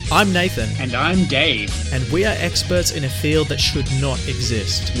I'm Nathan. And I'm Dave. And we are experts in a field that should not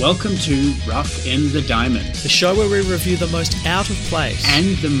exist. Welcome to Rough in the Diamond, The show where we review the most out of place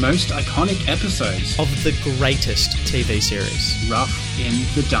and the most iconic episodes of the greatest TV series. Rough in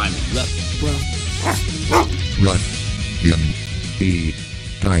the Diamond. Rough in the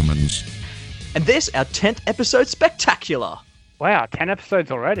Diamonds. And this, our 10th episode spectacular. Wow, 10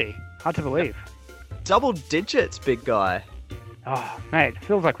 episodes already. Hard to believe. Double digits, big guy. Oh, mate, it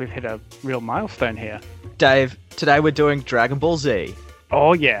feels like we've hit a real milestone here. Dave, today we're doing Dragon Ball Z.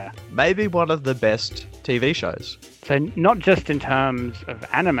 Oh, yeah. Maybe one of the best TV shows. So not just in terms of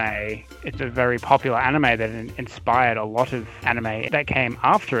anime, it's a very popular anime that inspired a lot of anime that came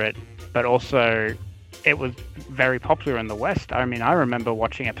after it, but also it was very popular in the West. I mean, I remember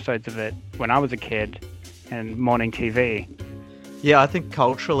watching episodes of it when I was a kid and morning TV. Yeah, I think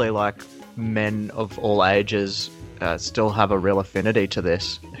culturally, like, men of all ages still have a real affinity to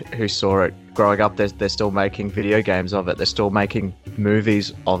this, who saw it growing up. They're still making video games of it. They're still making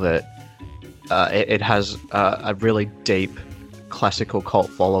movies of it. It has a really deep classical cult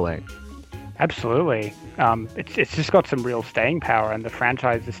following. Absolutely. It's just got some real staying power, and the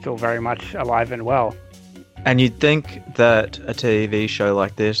franchise is still very much alive and well. And you'd think that a TV show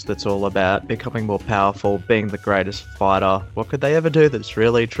like this, that's all about becoming more powerful, being the greatest fighter, what could they ever do that's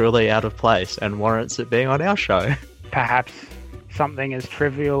really, truly out of place and warrants it being on our show? Perhaps something as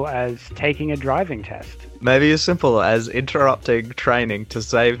trivial as taking a driving test. Maybe as simple as interrupting training to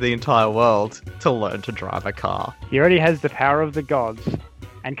save the entire world to learn to drive a car. He already has the power of the gods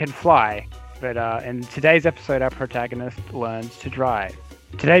and can fly, but in today's episode, our protagonist learns to drive.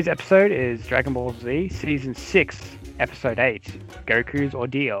 Today's episode is Dragon Ball Z Season 6, Episode 8, Goku's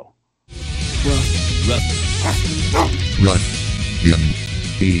Ordeal. Rough in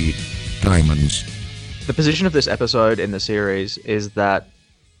the Diamonds. The position of this episode in the series is that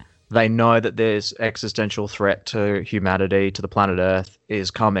they know that this existential threat to humanity, to the planet Earth,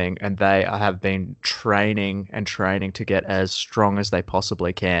 is coming, and they have been training to get as strong as they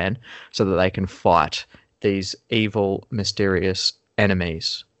possibly can so that they can fight these evil, mysterious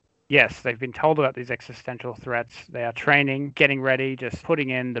enemies. Yes, they've been told about these existential threats. They are training, getting ready, just putting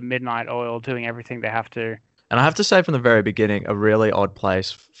in the midnight oil, doing everything they have to. And I have to say from the very beginning, a really odd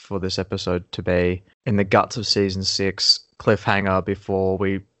place for this episode to be in the guts of Season 6, cliffhanger before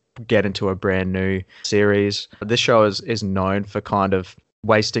we get into a brand new series. This show is known for kind of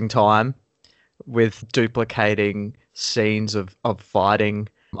wasting time with duplicating scenes of fighting.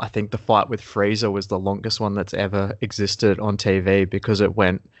 I think the fight with Frieza was the longest one that's ever existed on TV because it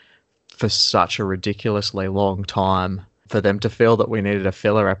went for such a ridiculously long time. For them to feel that we needed a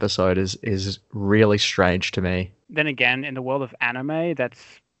filler episode is really strange to me. Then again, in the world of anime, that's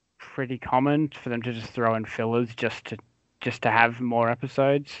pretty common for them to just throw in fillers just to have more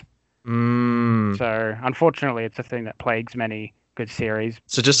episodes. So unfortunately, it's a thing that plagues many good series.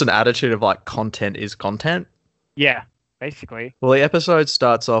 So just an attitude of like content is content? Yeah, basically. Well, the episode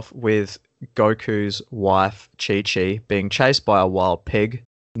starts off with Goku's wife, Chi-Chi, being chased by a wild pig,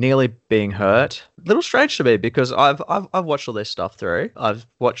 nearly being hurt. A little strange to me because I've watched all this stuff through. I've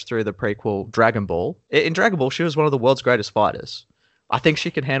watched through the prequel Dragon Ball. In Dragon Ball, she was one of the world's greatest fighters. I think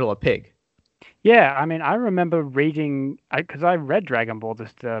she can handle a pig. Yeah, I mean, I remember reading, because I read Dragon Ball,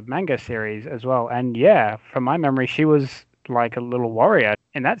 the manga series as well, and yeah, from my memory, she was like a little warrior.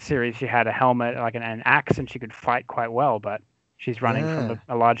 In that series, she had a helmet, like an axe, and she could fight quite well, but she's running from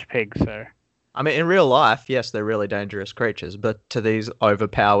a large pig, so... I mean, in real life, yes, they're really dangerous creatures, but to these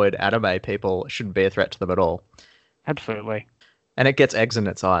overpowered anime people, it shouldn't be a threat to them at all. Absolutely. And it gets eggs in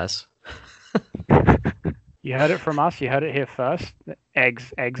its eyes. You heard it from us. You heard it here first.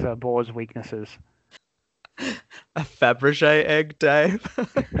 Eggs are Boar's weaknesses. A Fabergé egg, Dave.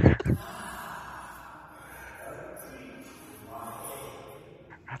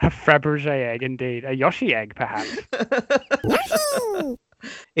 A Fabergé egg, indeed. A Yoshi egg, perhaps.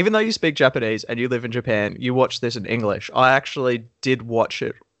 Even though you speak Japanese and you live in Japan, you watch this in English. I actually did watch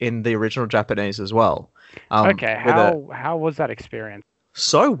it in the original Japanese as well. Okay, how was that experience?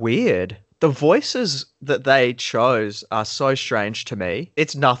 So weird. The voices that they chose are so strange to me.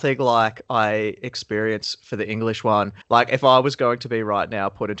 It's nothing like I experience for the English one. Like, if I was going to be right now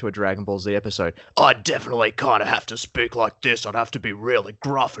put into a Dragon Ball Z episode, I'd definitely kind of have to speak like this. I'd have to be really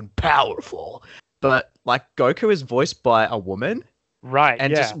gruff and powerful. But, like, Goku is voiced by a woman. Right,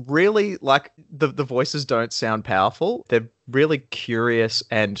 and just really, like, the voices don't sound powerful. They're really curious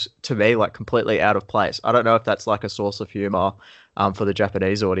and, to me, like, completely out of place. I don't know if that's, like, a source of humor for the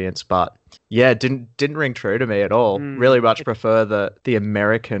Japanese audience, but, yeah, didn't ring true to me at all. Really much prefer the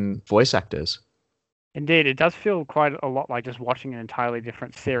American voice actors. Indeed, it does feel quite a lot like just watching an entirely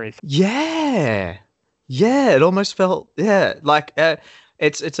different series. Yeah. Yeah, it almost felt like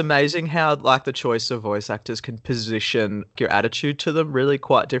it's amazing how like the choice of voice actors can position your attitude to them really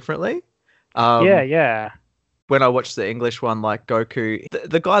quite differently. Yeah. When I watched the English one, like Goku,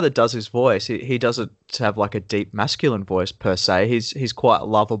 the guy that does his voice, he doesn't have like a deep masculine voice per se. He's quite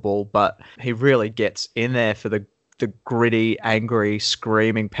lovable, but he really gets in there for the gritty, angry,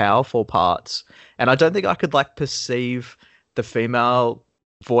 screaming, powerful parts. And I don't think I could like perceive the female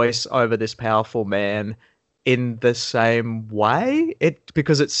voice over this powerful man in the same way.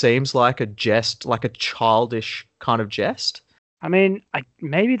 Because it seems like a jest, like a childish kind of jest. I mean,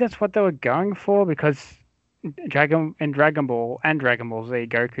 maybe that's what they were going for, because Dragon Ball and Dragon Ball Z,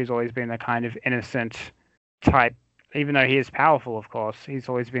 Goku's always been the kind of innocent type. Even though he is powerful, of course, he's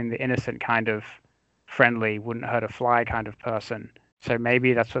always been the innocent kind of friendly, wouldn't hurt a fly kind of person. So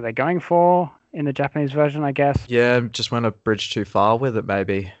maybe that's what they're going for in the Japanese version, I guess. Yeah, just went a bridge too far with it,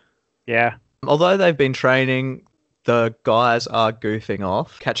 maybe. Yeah. Although they've been training, the guys are goofing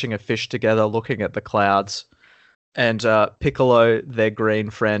off, catching a fish together, looking at the clouds. And Piccolo, their green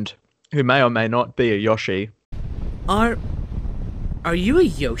friend, who may or may not be a Yoshi, Are you a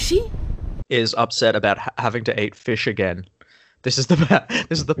Yoshi? is upset about having to eat fish again. This is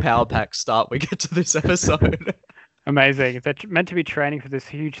the power pack start we get to this episode. Amazing. They're meant to be training for this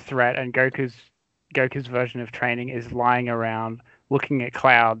huge threat, and Goku's version of training is lying around looking at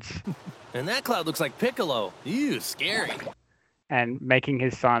clouds And that cloud looks like Piccolo. Ew, scary. and making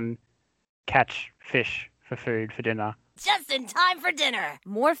his son catch fish for food for dinner. Just in time for dinner.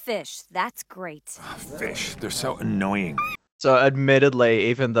 More fish. That's great. Fish, they're so annoying. So admittedly,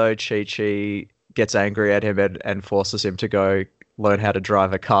 even though Chi-Chi gets angry at him and forces him to go learn how to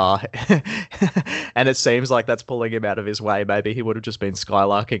drive a car, and it seems like that's pulling him out of his way, maybe he would have just been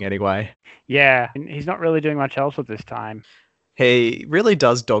skylarking anyway. Yeah, and he's not really doing much else at this time. He really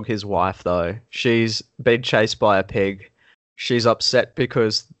does dog his wife, though. She's been chased by a pig. She's upset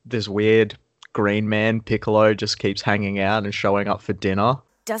because this weird green man, Piccolo, just keeps hanging out and showing up for dinner.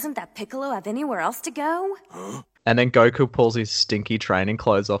 Doesn't that Piccolo have anywhere else to go? And then Goku pulls his stinky training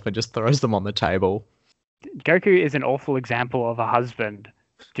clothes off and just throws them on the table. Goku is an awful example of a husband.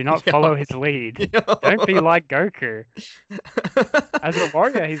 Do not follow his lead. Don't be like Goku. As a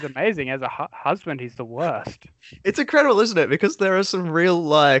warrior, he's amazing. As a husband, he's the worst. It's incredible, isn't it? Because there are some real,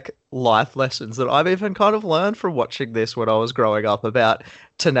 like, life lessons that I've even kind of learned from watching this when I was growing up about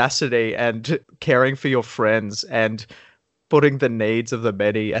tenacity and caring for your friends and putting the needs of the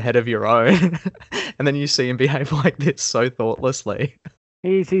many ahead of your own. And then you see him behave like this so thoughtlessly.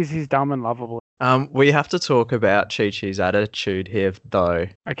 He's dumb and lovable. We have to talk about Chi-Chi's attitude here, though.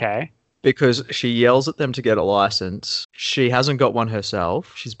 Okay. Because she yells at them to get a license. She hasn't got one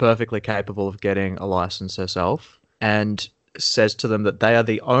herself. She's perfectly capable of getting a license herself. And says to them that they are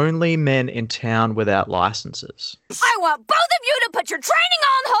the only men in town without licenses. I want both of you to put your training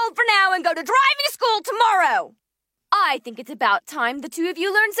on hold for now and go to driving school tomorrow. I think it's about time the two of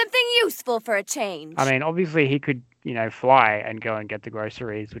you learn something useful for a change. I mean, obviously he could, fly and go and get the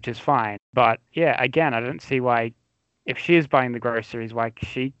groceries, which is fine. But yeah, again, I don't see why, if she is buying the groceries, why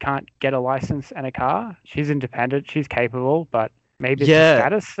she can't get a license and a car. She's independent, she's capable, but maybe it's a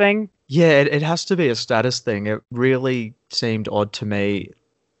status thing. Yeah, it has to be a status thing. It really seemed odd to me,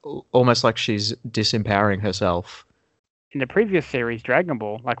 almost like she's disempowering herself. In the previous series, Dragon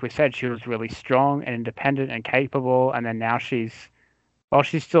Ball, like we said, she was really strong and independent and capable, and then now she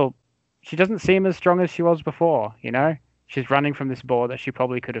doesn't seem as strong as she was before, She's running from this boar that she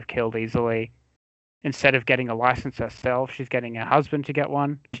probably could have killed easily. Instead of getting a license herself, she's getting her husband to get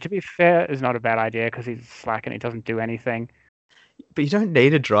one. To be fair, is not a bad idea because he's slack and he doesn't do anything. But you don't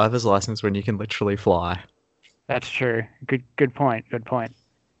need a driver's license when you can literally fly. That's true. Good point.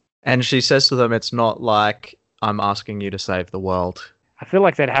 And she says to them, it's not like I'm asking you to save the world. I feel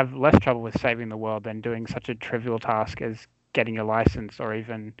like they'd have less trouble with saving the world than doing such a trivial task as getting a license or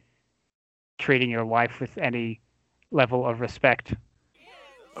even treating your wife with any level of respect.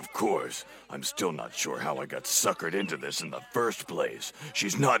 Of course, I'm still not sure how I got suckered into this in the first place.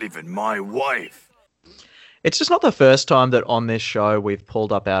 She's not even my wife. It's just not the first time that on this show we've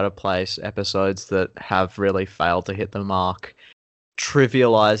pulled up out of place episodes that have really failed to hit the mark.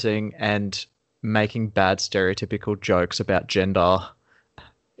 Trivializing and making bad stereotypical jokes about gender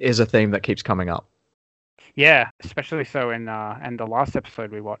is a theme that keeps coming up. Yeah, especially so in the last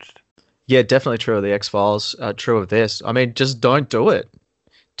episode we watched. Yeah, definitely true of the X-Files, true of this. I mean, just don't do it.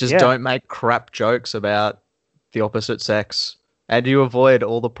 Just don't make crap jokes about the opposite sex. And you avoid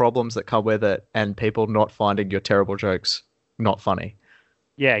all the problems that come with it and people not finding your terrible jokes not funny.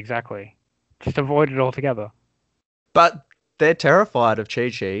 Yeah, exactly. Just avoid it altogether. But they're terrified of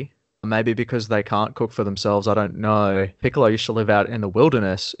Chi-Chi. Maybe because they can't cook for themselves, I don't know. Piccolo used to live out in the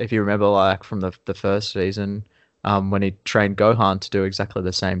wilderness, if you remember, like from the first season, when he trained Gohan to do exactly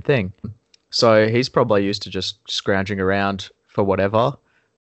the same thing. So he's probably used to just scrounging around for whatever.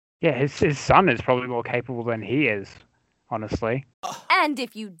 Yeah, his son is probably more capable than he is, honestly. And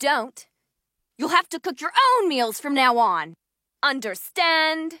if you don't, you'll have to cook your own meals from now on.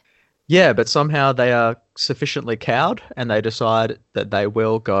 Understand? Yeah, but somehow they are sufficiently cowed and they decide that they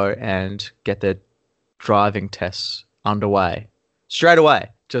will go and get their driving tests underway. Straight away.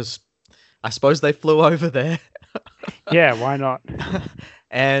 Just, I suppose they flew over there. Yeah, why not?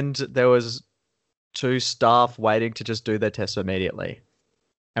 And there was 2 staff waiting to just do their tests immediately.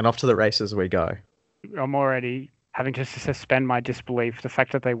 And off to the races we go. I'm already having to suspend my disbelief. The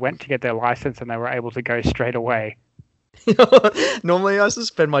fact that they went to get their license and they were able to go straight away. Normally I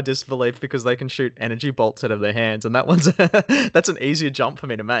suspend my disbelief because they can shoot energy bolts out of their hands, and that's an easier jump for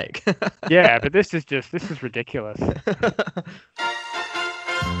me to make. Yeah, but this is ridiculous.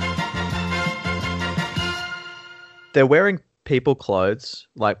 They're wearing people clothes.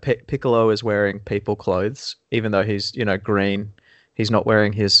 Like Piccolo is wearing people clothes, even though he's, green. He's not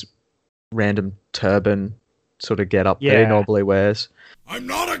wearing his random turban sort of get up that he normally wears. I'm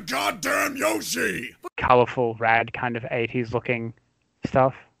not a goddamn Yoshi! Colourful, rad kind of 80s looking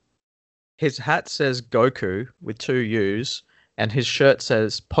stuff. His hat says Goku with 2 U's, and his shirt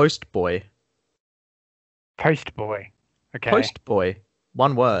says Post Boy. Post Boy. Okay. Post Boy.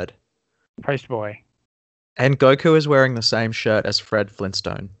 One word. Post Boy. And Goku is wearing the same shirt as Fred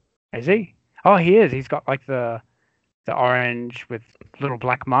Flintstone. Is he? Oh, he is. He's got like the orange with little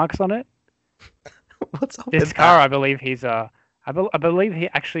black marks on it. What's up this with car? that? I believe he's I believe he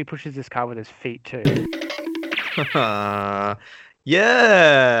actually pushes this car with his feet too.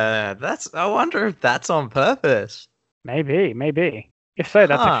 Yeah, I wonder if that's on purpose. Maybe. If so,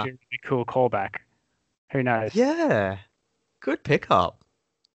 that's actually a really cool callback. Who knows? Yeah, good pickup.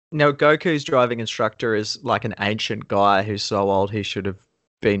 Now, Goku's driving instructor is like an ancient guy who's so old he should have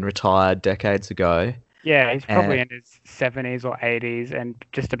been retired decades ago. Yeah, he's probably in his 70s or 80s and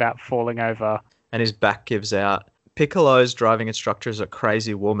just about falling over. And his back gives out. Piccolo's driving instructor is a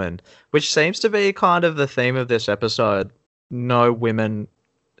crazy woman, which seems to be kind of the theme of this episode. No women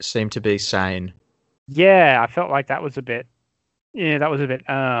seem to be sane. Yeah, I felt like that was a bit, kind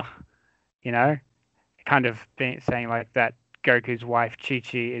of saying like that Goku's wife,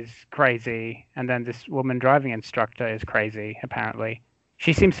 Chi-Chi, is crazy, and then this woman driving instructor is crazy, apparently.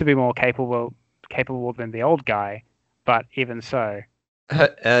 She seems to be more capable than the old guy, but even so.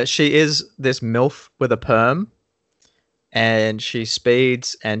 She is this MILF with a perm, and she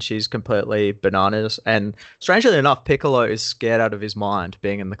speeds, and she's completely bananas. And strangely enough, Piccolo is scared out of his mind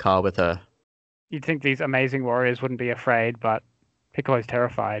being in the car with her. You'd think these amazing warriors wouldn't be afraid, but Piccolo's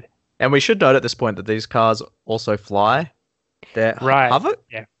terrified. And we should note at this point that these cars also fly. They're hover?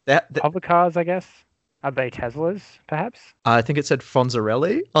 Yeah. They're hover cars, I guess. Are they Teslas, perhaps? I think it said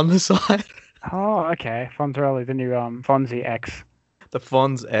Fonzarelli on the side. Oh, okay. Fonzarelli, the new Fonzie X. The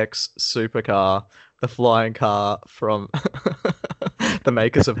Fonz X supercar, the flying car from the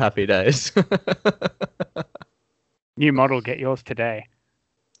makers of Happy Days. New model, get yours today.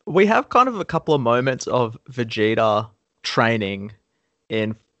 We have kind of a couple of moments of Vegeta training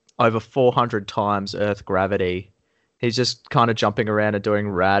in over 400 times Earth gravity. He's just kind of jumping around and doing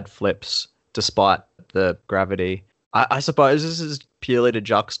rad flips despite the gravity. I suppose this is purely to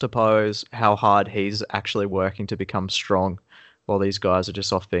juxtapose how hard he's actually working to become strong while these guys are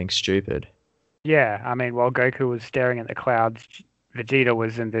just off being stupid. Yeah, I mean, while Goku was staring at the clouds, Vegeta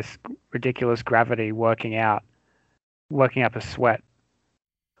was in this ridiculous gravity working up a sweat.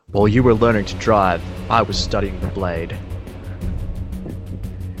 While you were learning to drive, I was studying the blade.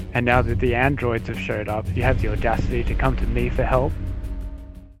 And now that the androids have showed up, you have the audacity to come to me for help?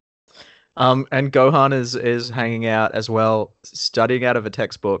 And Gohan is hanging out as well, studying out of a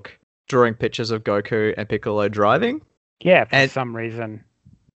textbook, drawing pictures of Goku and Piccolo driving. Yeah, for some reason.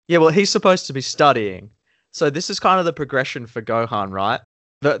 Yeah, well, he's supposed to be studying. So this is kind of the progression for Gohan, right?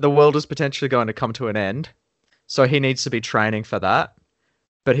 The world is potentially going to come to an end, so he needs to be training for that.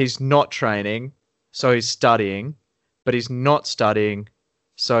 But he's not training, so he's studying. But he's not studying,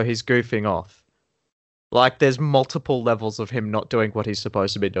 so he's goofing off. Like, there's multiple levels of him not doing what he's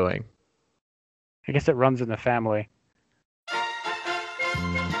supposed to be doing. I guess it runs in the family.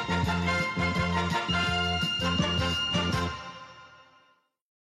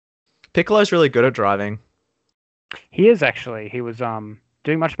 Piccolo's really good at driving. He is, actually. He was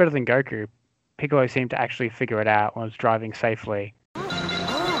doing much better than Goku. Piccolo seemed to actually figure it out and was driving safely.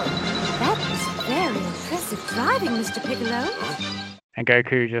 That Mr. Piccolo. And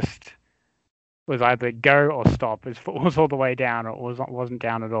Goku just was either go or stop. His foot was all the way down, or it wasn't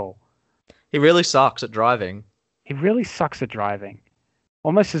down at all. He really sucks at driving. He really sucks at driving.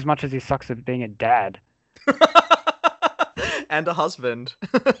 Almost as much as he sucks at being a dad. And a husband.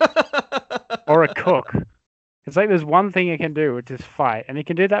 Or a cook. It's like there's one thing he can do, which is fight. And he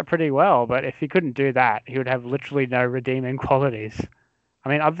can do that pretty well, but if he couldn't do that, he would have literally no redeeming qualities. I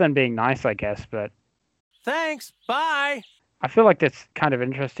mean, other than being nice, I guess, but... Thanks. Bye. I feel like that's kind of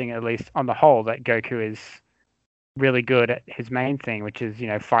interesting, at least on the whole, that Goku is really good at his main thing, which is,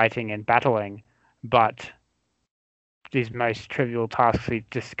 fighting and battling. But these most trivial tasks he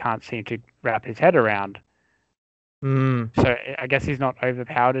just can't seem to wrap his head around. So I guess he's not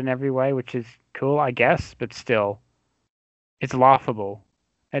overpowered in every way, which is cool, I guess, but still, it's laughable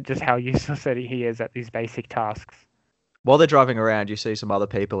at just how useless he is at these basic tasks. While they're driving around, you see some other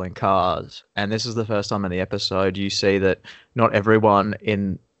people in cars, and this is the first time in the episode you see that not everyone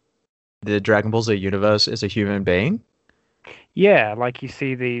in the Dragon Ball Z universe is a human being. Yeah, like you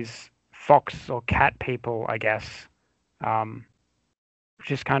see these fox or cat people, I guess, which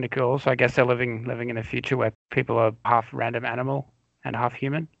is kind of cool. So I guess they're living in a future where people are half random animal and half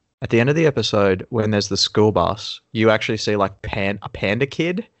human. At the end of the episode, when there's the school bus, you actually see like a panda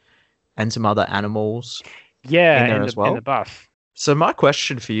kid and some other animals. Yeah, in there as well. In the bus. So my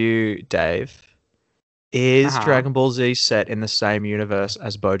question for you, Dave, is Dragon Ball Z set in the same universe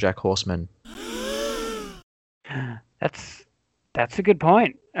as BoJack Horseman? That's a good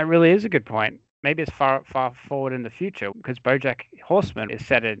point. It really is a good point. Maybe it's far forward in the future, because BoJack Horseman is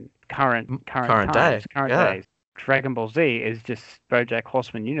set in current days. Dragon Ball Z is just BoJack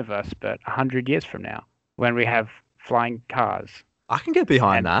Horseman universe, but 100 years from now, when we have flying cars. I can get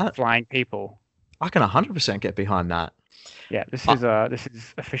behind that. Flying people. I can 100% get behind that. Yeah, this is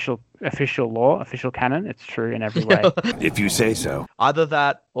official law, official canon. It's true in every way. If you say so. Either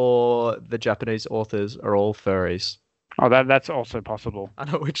that or the Japanese authors are all furries. Oh, that's also possible. I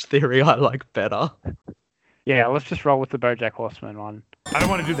know which theory I like better. Yeah, let's just roll with the BoJack Horseman one. I don't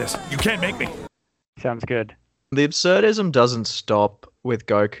want to do this. You can't make me. Sounds good. The absurdism doesn't stop with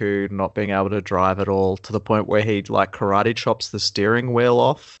Goku not being able to drive at all, to the point where he like karate chops the steering wheel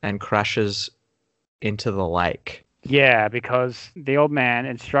off and crashes into the lake. Yeah, because the old man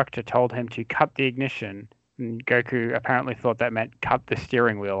instructor told him to cut the ignition, and Goku apparently thought that meant cut the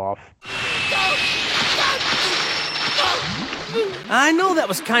steering wheel off. I know that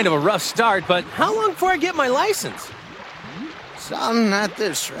was kind of a rough start, but how long before I get my license? Son, at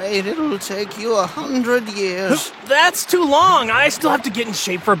this rate, it'll take you 100 years. That's too long. I still have to get in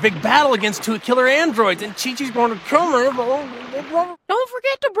shape for a big battle against 2 killer androids, and Chi-Chi's going to kill me. Don't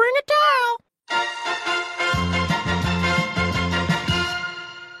forget to bring a towel.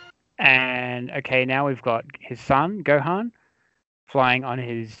 And, okay, now we've got his son, Gohan, flying on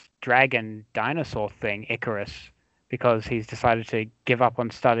his dragon dinosaur thing, Icarus, because he's decided to give up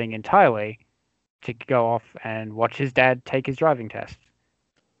on studying entirely to go off and watch his dad take his driving test.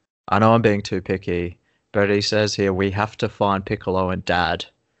 I know I'm being too picky, but he says here we have to find Piccolo and Dad.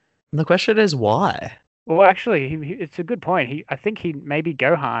 And the question is why? Well, actually, it's a good point. I think maybe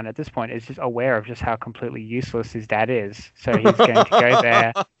Gohan at this point is just aware of just how completely useless his dad is. So he's going to go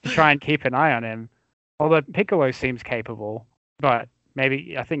there to try and keep an eye on him. Although Piccolo seems capable, but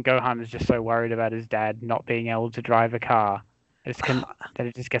maybe I think Gohan is just so worried about his dad not being able to drive a car that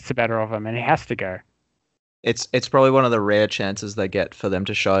it just gets the better of him, and he has to go. It's probably one of the rare chances they get for them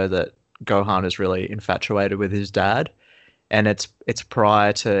to show that Gohan is really infatuated with his dad. And it's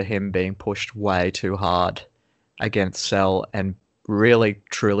prior to him being pushed way too hard against Cell and really,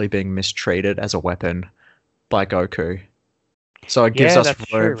 truly being mistreated as a weapon by Goku. So it gives us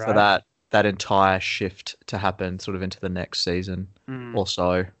room for that entire shift to happen sort of into the next season or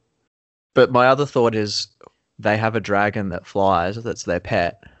so. But my other thought is they have a dragon that flies, that's their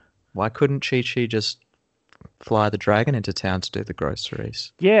pet. Why couldn't Chi-Chi just fly the dragon into town to do the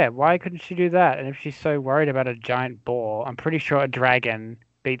groceries? Yeah, why couldn't she do that? And if she's so worried about a giant boar, I'm pretty sure a dragon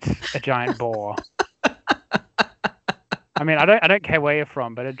beats a giant boar. I mean, I don't care where you're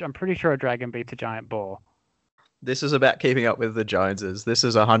from, but I'm pretty sure a dragon beats a giant boar. This is about keeping up with the Joneses. This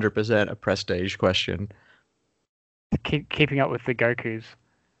is 100% a prestige question. Keeping up with the Gokus.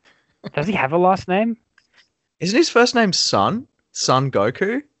 Does he have a last name? Isn't his first name Son? Son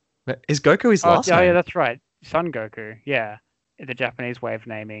Goku? Is Goku his last name? Oh, yeah, that's right. Son Goku, yeah. The Japanese way of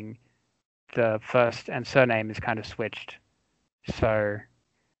naming the first and surname is kind of switched. So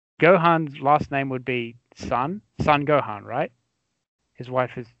Gohan's last name would be Son Gohan, right? His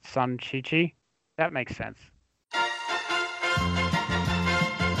wife is Son Chi-Chi. That makes sense.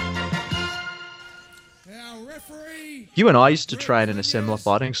 Now, You and I used to train in a similar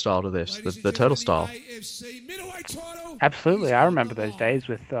fighting style to this, the turtle style. Absolutely, I remember those days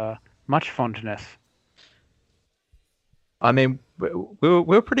with much fondness. I mean, we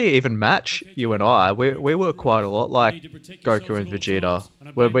were pretty even match, you and I. We were quite a lot like Goku and Vegeta.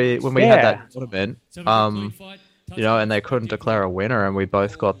 When we had that tournament, and they couldn't declare a winner, and we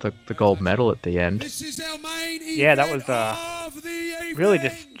both got the gold medal at the end. Yeah, that was really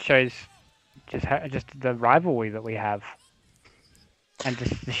just shows just the rivalry that we have, and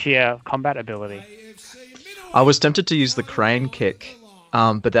just the sheer combat ability. I was tempted to use the crane kick,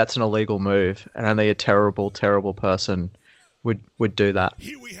 but that's an illegal move, and only a terrible, terrible person would do that.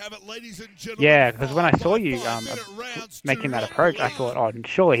 Yeah, because when I saw you making that approach, I thought, oh,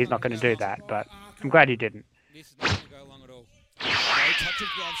 surely he's not going to do that, but I'm glad he didn't. This is not going to go long at all. No touch of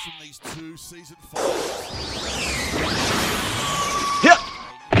gloves from these two season finals. Yeah.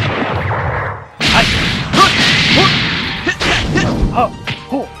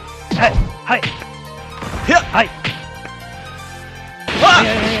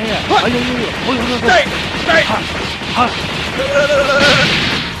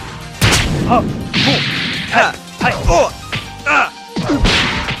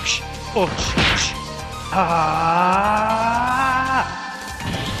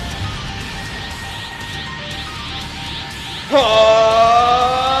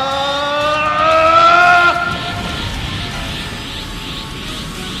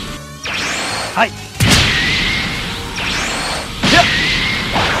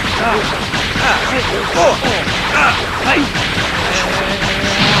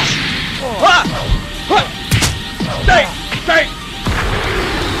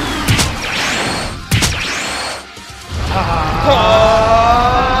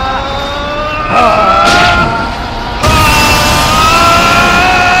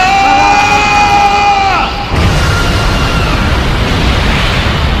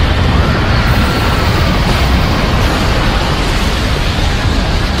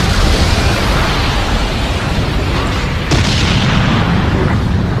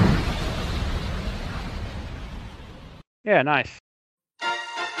 Yeah, nice.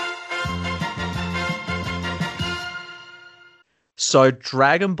 So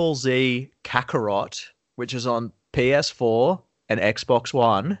Dragon Ball Z Kakarot, which is on PS4 and Xbox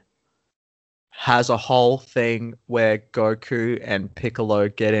One, has a whole thing where Goku and Piccolo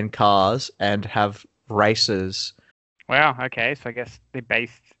get in cars and have races. Wow, okay, so I guess they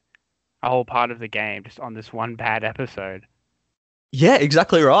based a whole part of the game just on this one bad episode. Yeah,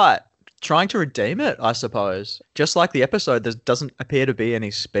 exactly right. Trying to redeem it, I suppose. Just like the episode, there doesn't appear to be any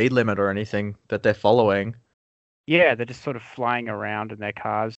speed limit or anything that they're following. Yeah, they're just sort of flying around in their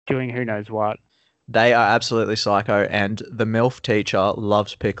cars, doing who knows what. They are absolutely psycho, and the MILF teacher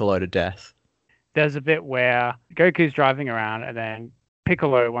loves Piccolo to death. There's a bit where Goku's driving around, and then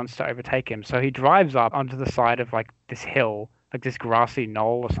Piccolo wants to overtake him, so he drives up onto the side of like this hill, like this grassy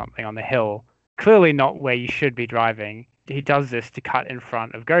knoll or something on the hill. Clearly not where you should be driving. He does this to cut in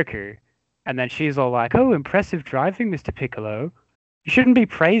front of Goku. And then she's all like, oh, impressive driving, Mr. Piccolo. You shouldn't be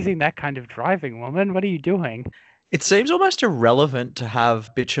praising that kind of driving, woman. What are you doing? It seems almost irrelevant to have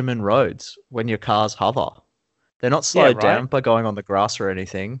bitumen roads when your cars hover. They're not slowed down by going on the grass or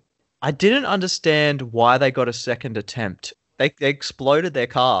anything. I didn't understand why they got a second attempt. They exploded their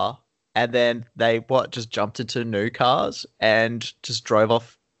car, and then they, just jumped into new cars and just drove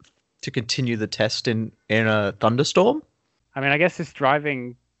off to continue the test in a thunderstorm? I mean, I guess this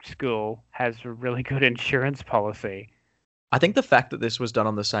driving school has a really good insurance policy. I think the fact that this was done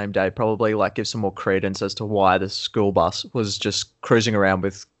on the same day probably gives some more credence as to why the school bus was just cruising around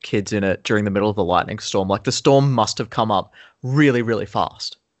with kids in it during the middle of the lightning storm. Like, the storm must have come up really, really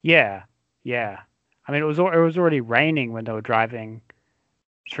fast. Yeah. I mean, it was already raining when they were driving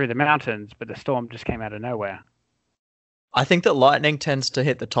through the mountains, but the storm just came out of nowhere. I think that lightning tends to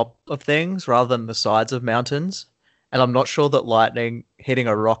hit the top of things rather than the sides of mountains. And I'm not sure that lightning hitting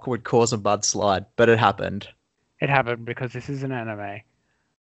a rock would cause a mudslide, but it happened. It happened because this is an anime.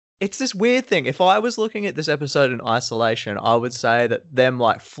 It's this weird thing. If I was looking at this episode in isolation, I would say that them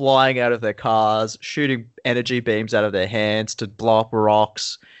flying out of their cars, shooting energy beams out of their hands to blow up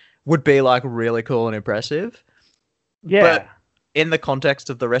rocks would be really cool and impressive. Yeah. But in the context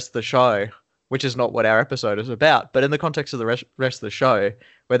of the rest of the show, which is not what our episode is about, but in the context of the rest of the show,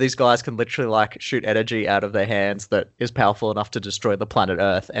 where these guys can literally shoot energy out of their hands that is powerful enough to destroy the planet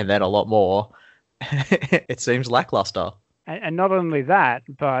Earth and then a lot more, it seems lackluster. And not only that,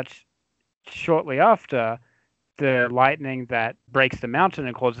 but shortly after, the lightning that breaks the mountain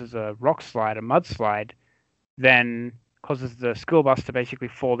and causes a rock slide, a mudslide, then causes the school bus to basically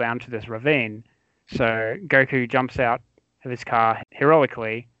fall down to this ravine. So Goku jumps out of his car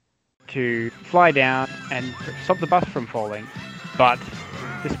heroically to fly down and stop the bus from falling. But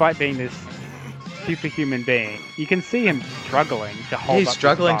despite being this superhuman being, you can see him struggling to hold He's up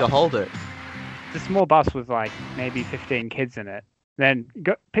struggling this to bus. hold it. The small bus with like maybe 15 kids in it. Then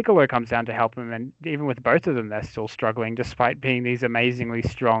Piccolo comes down to help him, and even with both of them, they're still struggling despite being these amazingly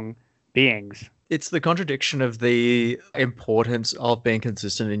strong beings. It's the contradiction of the importance of being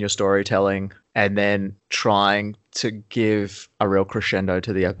consistent in your storytelling and then trying to give a real crescendo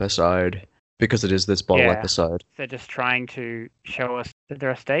to the episode because it is this bottle Yeah. episode. They're just trying to show us that there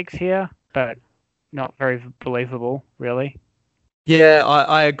are stakes here, but not very believable, really. Yeah,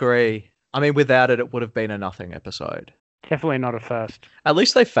 I agree. I mean, without it, it would have been a nothing episode. Definitely not a first. At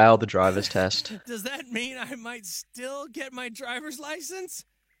least they failed the driver's test. Does that mean I might still get my driver's license?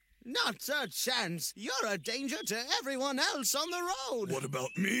 Not a chance. You're a danger to everyone else on the road. What about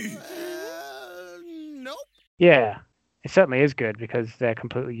me? Nope. Yeah, it certainly is good because they're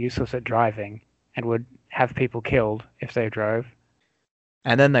completely useless at driving and would have people killed if they drove.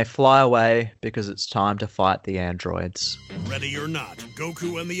 And then they fly away because it's time to fight the androids. Ready or not,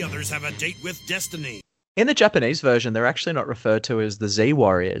 Goku and the others have a date with destiny. In the Japanese version, they're actually not referred to as the Z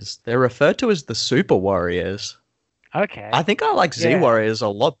Warriors. They're referred to as the Super Warriors. Okay. I think I like Z Yeah. Warriors a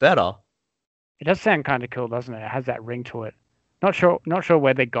lot better. It does sound kind of cool, doesn't it? It has that ring to it. Not sure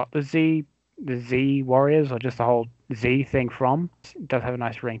where they got the Z Warriors or just the whole Z thing from. It does have a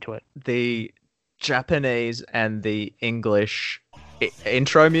nice ring to it. The Japanese and the English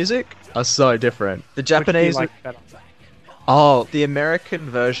intro music are so different. The Which do you Japanese... like better? Oh, the American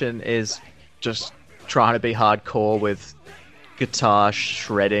version is just trying to be hardcore with guitar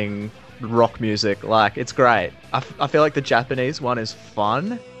shredding rock music. Like, it's great. I feel like the Japanese one is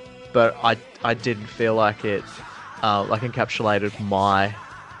fun, but I didn't feel like it encapsulated my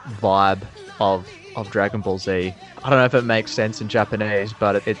vibe of Dragon Ball Z. I don't know if it makes sense in Japanese,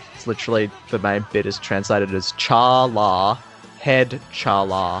 but it's literally, the main bit is translated as Cha-La, head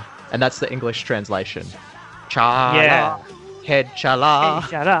Cha-La, and that's the English translation. Cha-La, Yeah. head Cha-La. Hey,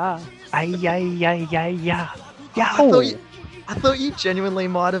 shut up. Ay, ay, ay, ay, ay. I thought you genuinely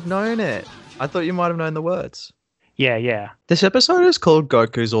might have known it. I thought you might have known the words. Yeah. This episode is called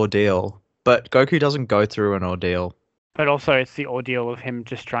Goku's Ordeal, but Goku doesn't go through an ordeal. But also it's the ordeal of him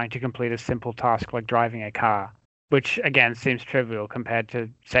just trying to complete a simple task like driving a car, which again seems trivial compared to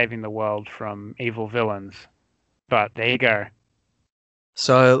saving the world from evil villains. But there you go.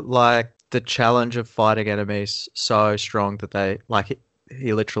 So, like, the challenge of fighting enemies so strong that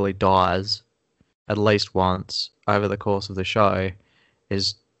he literally dies at least once over the course of the show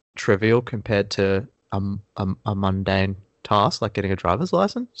is trivial compared to a mundane task like getting a driver's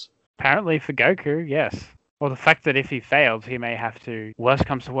license. Apparently for Goku, yes. Or the fact that if he fails, he may have to, worst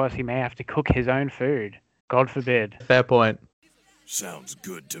comes to worst, he may have to cook his own food. God forbid. Fair point. Sounds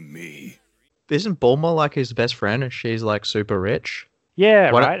good to me. Isn't Bulma like his best friend and she's like super rich?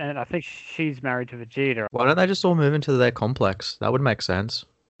 Yeah, Why right. And I think she's married to Vegeta. Why don't they just all move into their complex? That would make sense.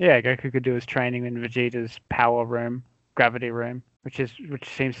 Yeah, Goku could do his training in Vegeta's power room, gravity room, which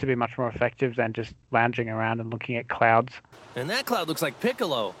seems to be much more effective than just lounging around and looking at clouds. And that cloud looks like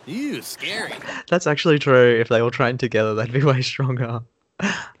Piccolo. Ew, scary. That's actually true. If they all trained together, they'd be way stronger.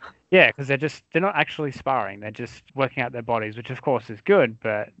 Yeah, because they're not actually sparring. They're just working out their bodies, which of course is good,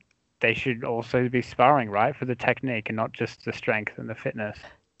 but they should also be sparring, right? For the technique and not just the strength and the fitness.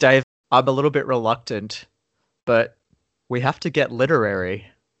 Dave, I'm a little bit reluctant, but we have to get literary.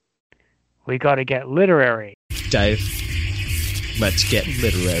 We got to get literary. Dave, let's get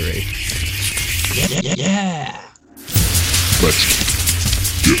literary. Yeah.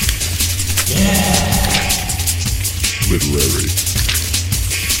 Let's get literary.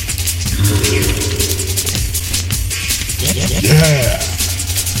 Yeah.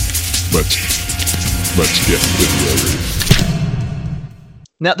 Let's get literary.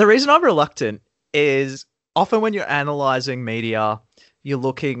 Now, the reason I'm reluctant is often when you're analyzing media, you're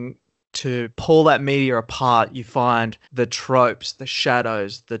looking to pull that media apart. You find the tropes, the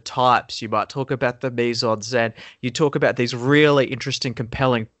shadows, the types. You might talk about the mise-en-scène, and you talk about these really interesting,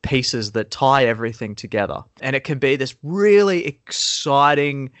 compelling pieces that tie everything together. And it can be this really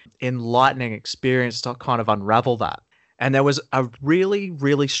exciting, enlightening experience to kind of unravel that. And there was a really,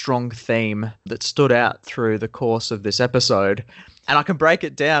 really strong theme that stood out through the course of this episode. And I can break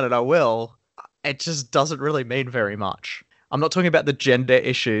it down, and I will. It just doesn't really mean very much. I'm not talking about the gender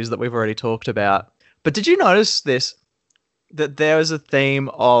issues that we've already talked about. But did you notice this? That there was a theme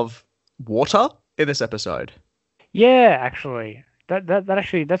of water in this episode? Yeah, actually.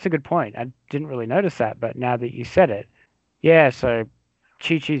 That's a good point. I didn't really notice that, but now that you said it. Yeah, so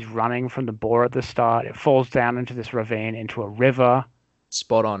Chi-Chi's running from the boar at the start. It falls down into this ravine, into a river.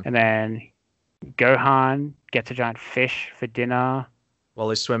 Spot on. And then Gohan gets a giant fish for dinner. While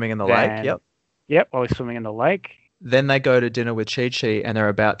he's swimming in the lake, yep. Yep, while he's swimming in the lake. Then they go to dinner with Chi-Chi, and they're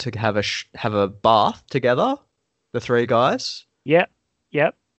about to have a bath together, the three guys. Yep.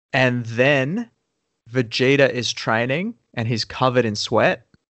 And then Vegeta is training, and he's covered in sweat.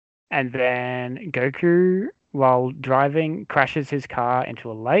 And then Goku, while driving, crashes his car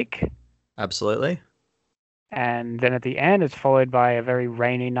into a lake. Absolutely. And then at the end, it's followed by a very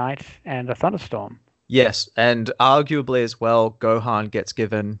rainy night and a thunderstorm. Yes, and arguably as well, Gohan gets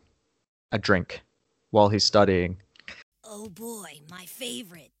given a drink while he's studying. Oh boy, my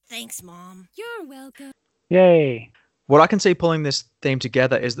favorite. Thanks, Mom. You're welcome. Yay. What I can see pulling this theme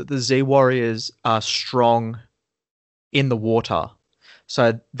together is that the Z Warriors are strong in the water.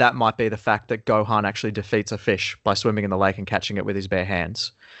 So that might be the fact that Gohan actually defeats a fish by swimming in the lake and catching it with his bare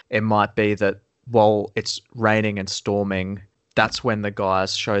hands. It might be that while it's raining and storming, that's when the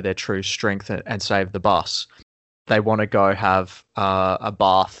guys show their true strength and save the bus. They want to go have a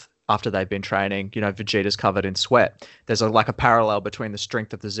bath after they've been training. You know, Vegeta's covered in sweat. There's a parallel between the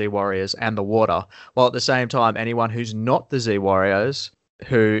strength of the Z Warriors and the water. While at the same time, anyone who's not the Z Warriors,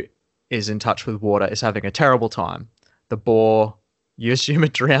 who is in touch with water, is having a terrible time. The boar, you assume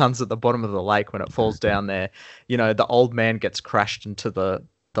it drowns at the bottom of the lake when it falls down there. You know, the old man gets crashed into the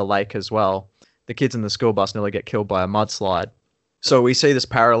lake as well. The kids in the school bus nearly get killed by a mudslide. So we see this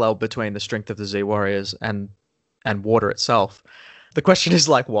parallel between the strength of the Z Warriors and water itself. The question is,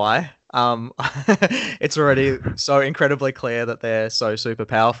 like, why? It's already so incredibly clear that they're so super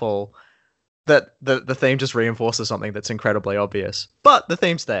powerful that the theme just reinforces something that's incredibly obvious. But the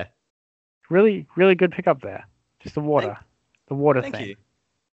theme's there. Really, really good pickup there. Just the water. The water Thank thing. you.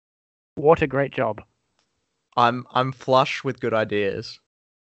 Water, great job. I'm flush with good ideas.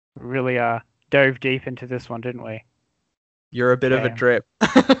 Really dove deep into this one, didn't we? You're a bit of a drip.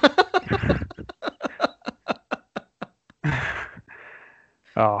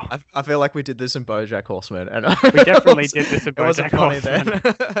 Oh, I feel like we did this in BoJack Horseman, and we definitely did this in BoJack Horseman.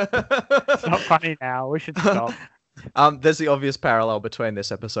 It's not funny now. We should stop. There's the obvious parallel between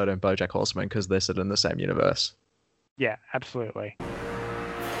this episode and BoJack Horseman because they're set in the same universe. Yeah, absolutely.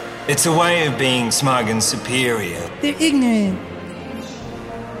 It's a way of being smug and superior. They're ignorant.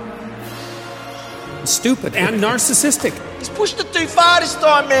 Stupid and narcissistic. He's pushed it too far this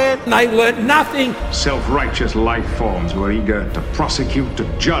time, man. And I learned nothing. Self-righteous life forms who are eager to prosecute, to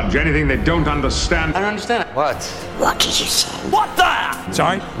judge anything they don't understand. I don't understand. What? What did you say? What the?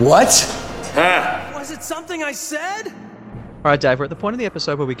 Sorry? What? Was it something I said? All right, Dave, we're at the point of the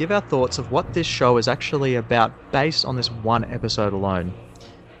episode where we give our thoughts of what this show is actually about based on this one episode alone.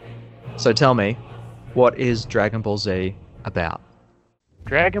 So tell me, what is Dragon Ball Z about?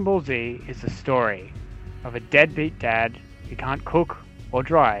 Dragon Ball Z is the story of a deadbeat dad who can't cook or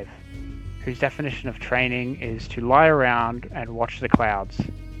drive, whose definition of training is to lie around and watch the clouds.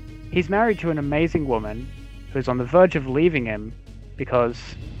 He's married to an amazing woman who's on the verge of leaving him because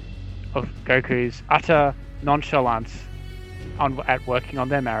of Goku's utter nonchalance at working on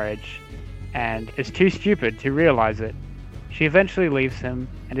their marriage, and is too stupid to realize it. She eventually leaves him,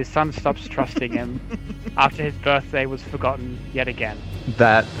 and his son stops trusting him after his birthday was forgotten yet again.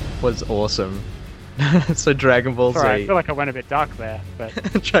 That was awesome. So Dragon Ball Sorry, Z. I feel like I went a bit dark there, but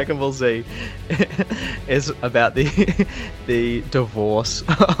Dragon Ball Z is about the divorce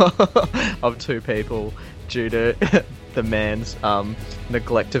of two people due to the man's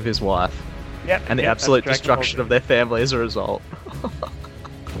neglect of his wife. Yep, and the yep, absolute that's Dragon Ball destruction Z. of their family as a result.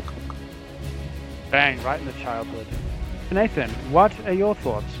 Bang, right in the childhood. Nathan, what are your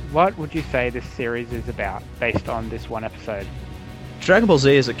thoughts? What would you say this series is about, based on this one episode? Dragon Ball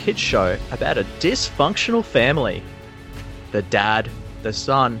Z is a kids show about a dysfunctional family. The dad, the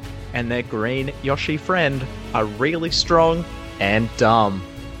son, and their green Yoshi friend are really strong and dumb.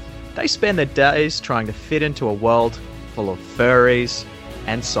 They spend their days trying to fit into a world full of furries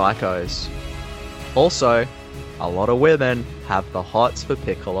and psychos. Also, a lot of women have the hots for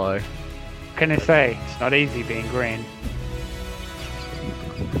Piccolo. What can I say? It's not easy being green.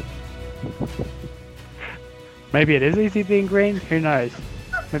 Maybe it is easy being green? Who knows?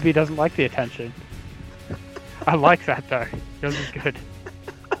 Maybe he doesn't like the attention. I like that though. Yours is good.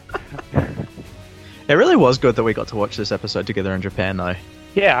 It really was good that we got to watch this episode together in Japan though.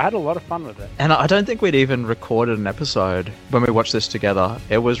 Yeah, I had a lot of fun with it. And I don't think we'd even recorded an episode when we watched this together.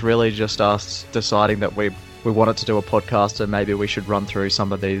 It was really just us deciding that we wanted to do a podcast and maybe we should run through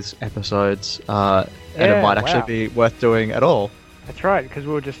some of these episodes. And it might actually be worth doing at all. That's right, because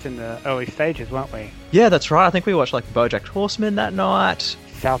we were just in the early stages, weren't we? Yeah, that's right. I think we watched like BoJack Horseman that night.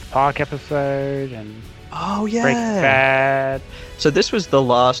 South Park episode and Oh yeah. Breaking Bad. So this was the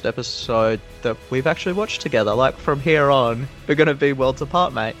last episode that we've actually watched together. Like from here on, we're gonna be worlds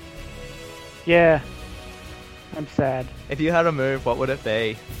apart, mate. Yeah. I'm sad. If you had a move, what would it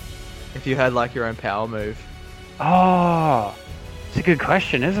be? If you had like your own power move. Oh, it's a good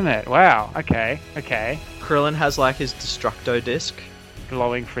question, isn't it? Wow. Okay. Krillin has like his Destructo disc.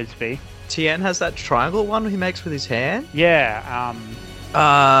 Glowing frisbee. Tien has that triangle one he makes with his hand. Yeah.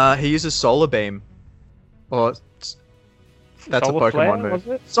 He uses Solar Beam. Or that's Solar a Pokemon Flare, move. was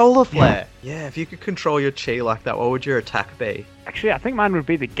it? Solar Flare. Yeah, if you could control your chi like that, what would your attack be? Actually, I think mine would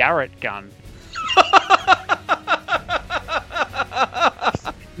be the Garrett gun.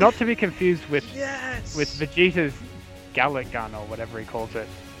 Not to be confused with Vegeta's Gallic gun or whatever he calls it.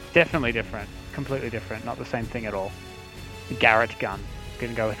 Definitely different. Completely different. Not the same thing at all. The Garrett gun.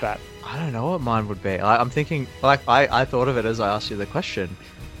 Gonna go with that. I don't know what mine would be. I'm thinking, like, I thought of it as I asked you the question.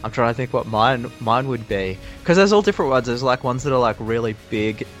 I'm trying to think what mine would be. Because there's all different ones. There's like ones that are like really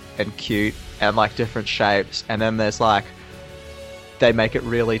big and cute and like different shapes. And then there's like, they make it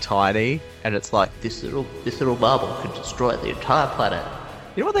really tiny. And it's like, this little marble could destroy the entire planet.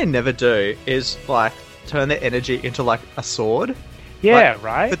 You know what they never do is like turn their energy into like a sword. Yeah, like,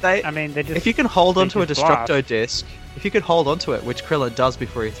 right? But they, I mean, they just... if you can hold onto a just Destructo blast. disc, if you could hold onto it, which Krillin does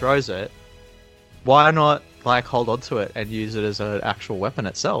before he throws it, why not like hold onto it and use it as an actual weapon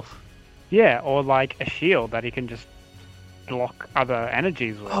itself? Yeah, or like a shield that he can just block other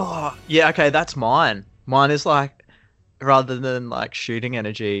energies with. Oh, yeah, okay, that's mine. Mine is like, rather than like shooting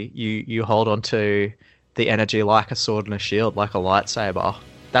energy, you hold onto the energy like a sword and a shield, like a lightsaber.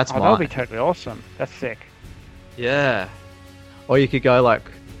 That's mine. That would be totally awesome. That's sick. Yeah. Or you could go like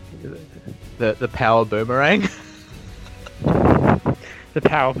the power boomerang. The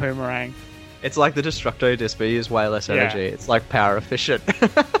power boomerang. It's like the Destructo disc, but you use way less energy. Yeah. It's like power efficient.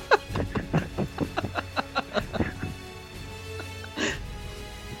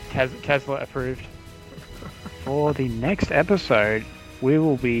 Tesla approved. For the next episode, we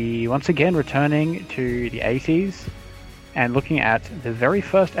will be once again returning to the 80s and looking at the very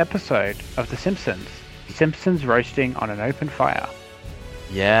first episode of The Simpsons. Simpsons roasting on an open fire.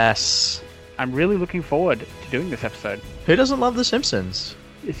 Yes. I'm really looking forward to doing this episode. Who doesn't love The Simpsons?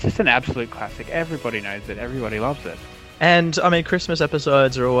 It's just an absolute classic. Everybody knows it. Everybody loves it. And, I mean, Christmas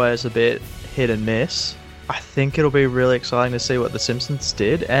episodes are always a bit hit and miss. I think it'll be really exciting to see what The Simpsons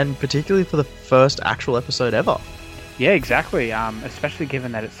did, and particularly for the first actual episode ever. Yeah, exactly. Especially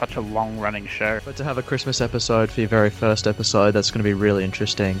given that it's such a long-running show. But to have a Christmas episode for your very first episode, that's going to be really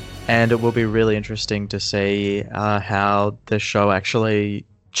interesting. And it will be really interesting to see how the show actually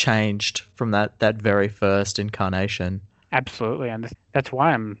changed from that very first incarnation. Absolutely, and that's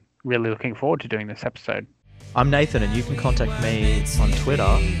why I'm really looking forward to doing this episode. I'm Nathan, and you can contact me on Twitter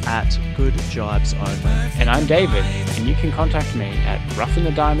at GoodJibesOnly. And I'm David, and you can contact me at Rough in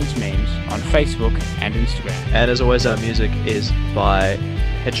the Diamonds Memes on Facebook and Instagram. And as always, our music is by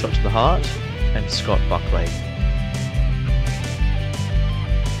Headshot to the Heart and Scott Buckley.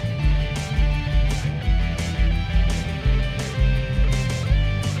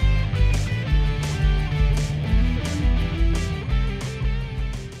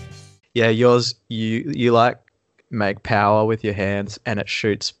 Yeah, yours, you like make power with your hands and it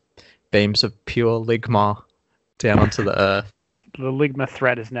shoots beams of pure Ligma down onto the earth. The Ligma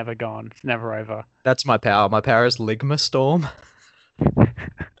thread is never gone. It's never over. That's my power. My power is Ligma Storm. Well,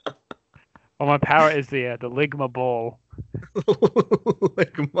 my power is the Ligma ball.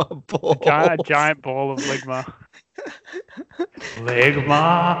 Ligma ball. A giant ball of Ligma.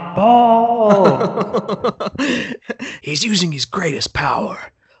 Ligma ball! He's using his greatest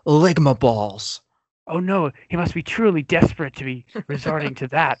power. Ligma balls. Oh no, he must be truly desperate to be resorting to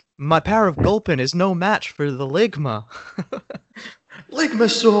that. My power of Gulpin is no match for the Ligma. Ligma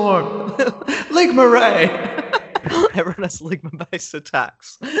Storm! Ligma Ray! Everyone has Ligma-based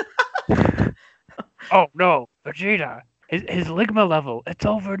attacks. Oh no, Vegeta! His Ligma level, it's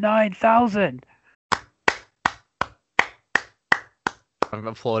over 9,000! I'm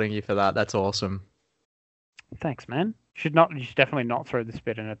applauding you for that. That's awesome. Thanks, man. You should definitely not throw this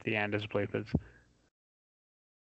bit in at the end as bloopers.